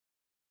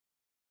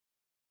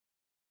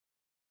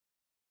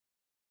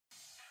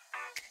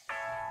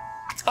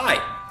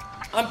Hi,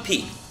 I'm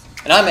Pete.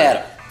 And I'm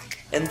Adam.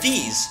 And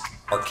these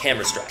are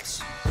camera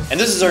straps. And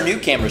this is our new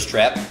camera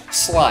strap,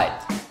 Slide.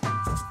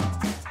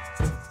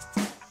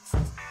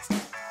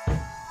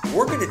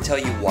 We're going to tell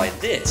you why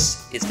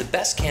this is the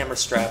best camera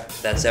strap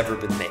that's ever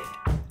been made.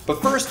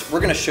 But first,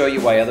 we're going to show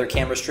you why other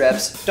camera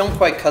straps don't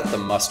quite cut the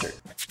mustard.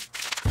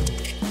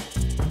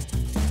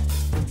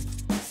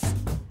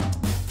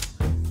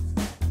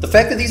 The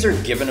fact that these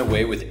are given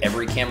away with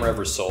every camera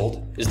ever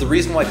sold is the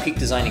reason why Peak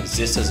Design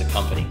exists as a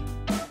company.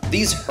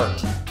 These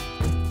hurt.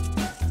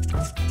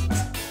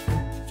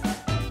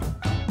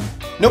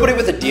 Nobody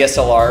with a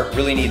DSLR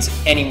really needs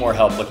any more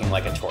help looking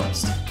like a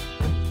tourist.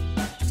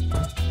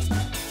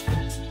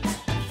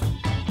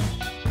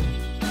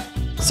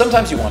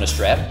 Sometimes you want a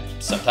strap,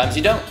 sometimes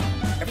you don't.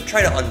 Ever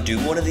try to undo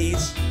one of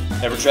these?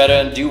 Ever try to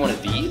undo one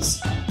of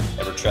these?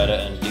 Ever try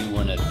to undo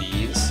one of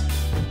these?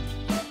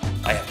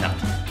 I have not.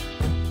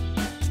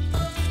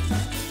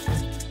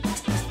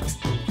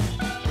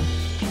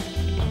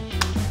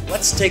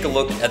 Let's take a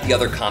look at the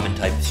other common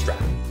type of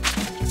strap.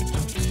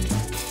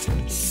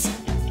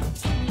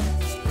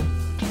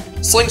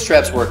 Sling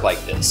straps work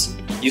like this.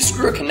 You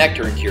screw a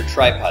connector into your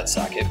tripod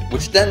socket,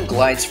 which then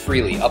glides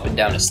freely up and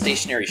down a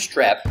stationary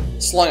strap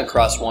slung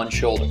across one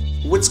shoulder.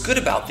 What's good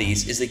about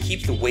these is they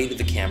keep the weight of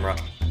the camera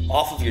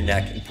off of your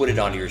neck and put it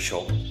onto your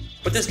shoulder.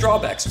 But there's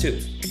drawbacks too.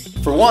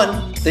 For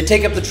one, they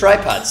take up the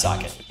tripod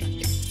socket.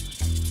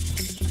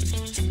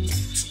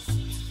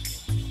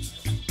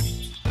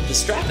 The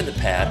strap and the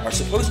pad are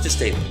supposed to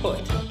stay put,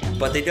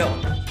 but they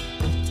don't.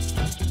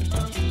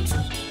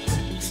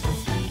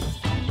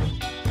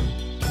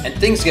 And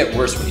things get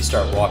worse when you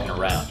start walking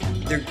around.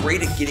 They're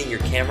great at getting your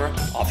camera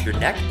off your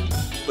neck,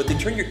 but they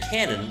turn your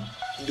Canon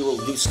into a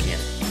loose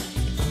cannon.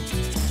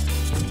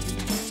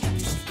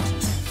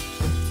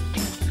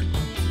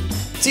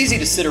 It's easy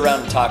to sit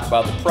around and talk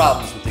about the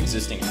problems with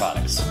existing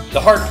products.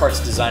 The hard part's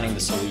designing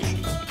the solution.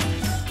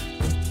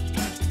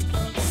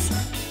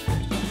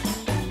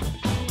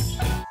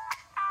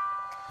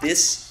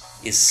 This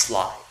is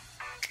Slide.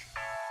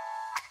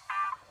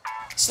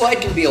 Slide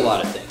can be a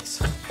lot of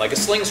things, like a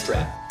sling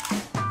strap,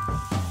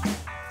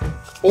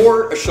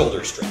 or a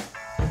shoulder strap,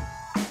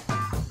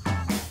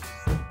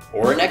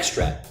 or a neck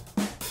strap.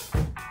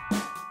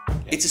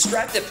 It's a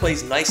strap that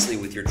plays nicely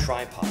with your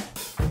tripod.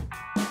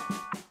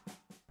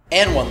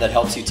 And one that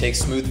helps you take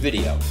smooth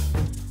video.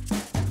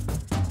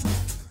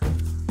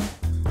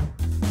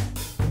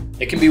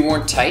 It can be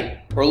worn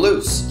tight or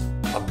loose.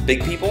 Of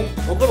big people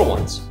or little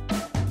ones.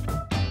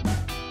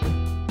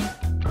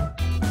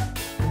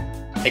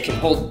 It can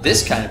hold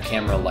this kind of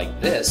camera like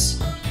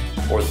this,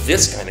 or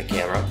this kind of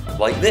camera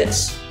like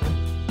this.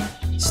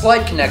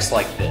 Slide connects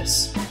like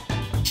this,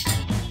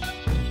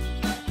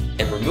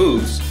 and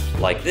removes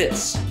like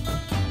this.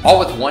 All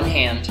with one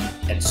hand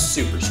and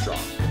super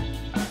strong.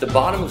 The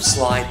bottom of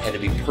Slide had to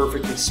be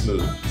perfectly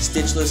smooth,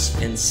 stitchless,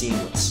 and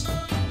seamless.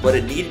 But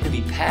it needed to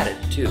be padded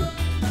too.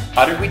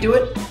 How did we do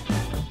it?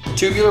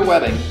 Tubular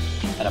webbing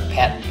and a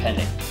patent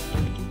pending.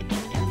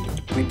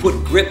 We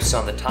put grips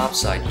on the top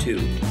side too,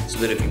 so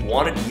that if you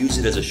wanted to use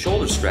it as a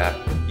shoulder strap,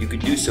 you could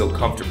do so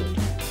comfortably.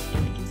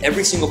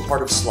 Every single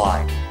part of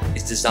Slide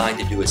is designed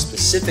to do a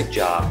specific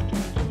job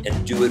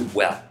and do it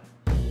well.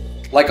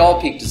 Like all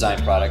Peak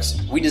Design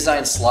products, we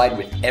design Slide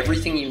with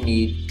everything you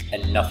need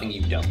and nothing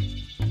you don't.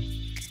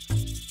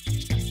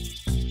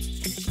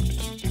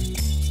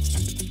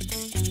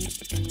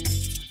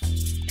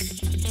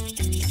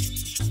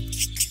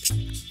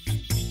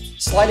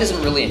 Slide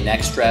isn't really a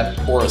neck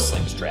strap or a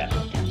sling strap.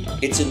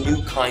 It's a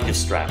new kind of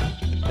strap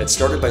that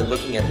started by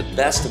looking at the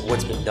best of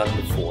what's been done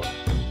before.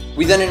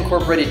 We then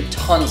incorporated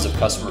tons of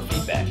customer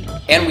feedback,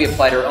 and we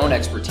applied our own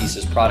expertise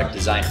as product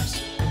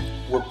designers.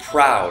 We're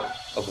proud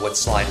of what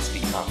Slide has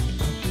become,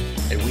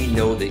 and we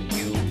know that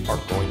you are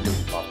going to